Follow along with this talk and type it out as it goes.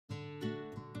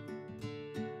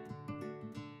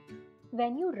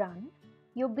When you run,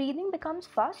 your breathing becomes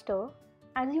faster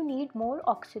as you need more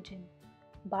oxygen.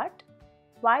 But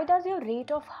why does your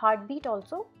rate of heartbeat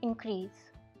also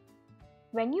increase?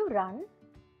 When you run,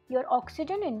 your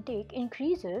oxygen intake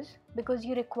increases because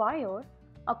you require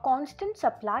a constant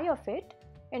supply of it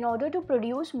in order to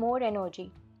produce more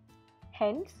energy.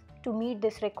 Hence, to meet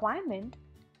this requirement,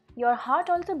 your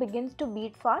heart also begins to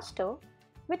beat faster,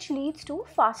 which leads to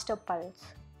faster pulse.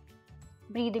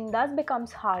 Breathing thus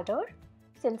becomes harder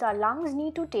since our lungs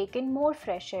need to take in more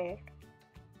fresh air.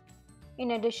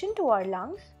 In addition to our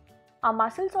lungs, our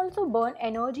muscles also burn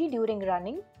energy during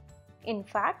running. In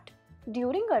fact,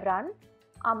 during a run,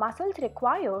 our muscles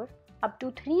require up to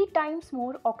 3 times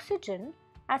more oxygen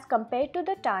as compared to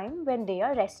the time when they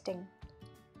are resting.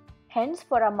 Hence,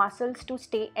 for our muscles to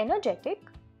stay energetic,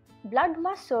 blood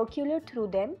must circulate through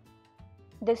them.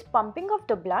 This pumping of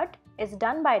the blood is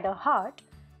done by the heart,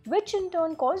 which in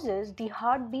turn causes the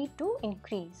heartbeat to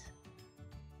increase.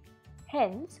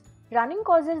 Hence, running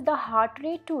causes the heart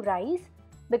rate to rise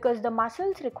because the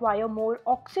muscles require more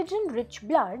oxygen-rich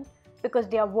blood because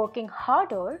they are working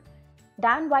harder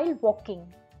than while walking.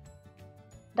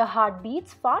 The heart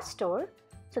beats faster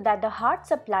so that the heart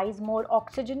supplies more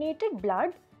oxygenated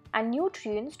blood and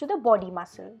nutrients to the body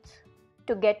muscles.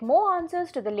 To get more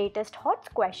answers to the latest HOTS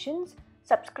questions,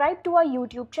 subscribe to our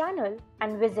YouTube channel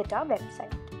and visit our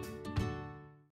website.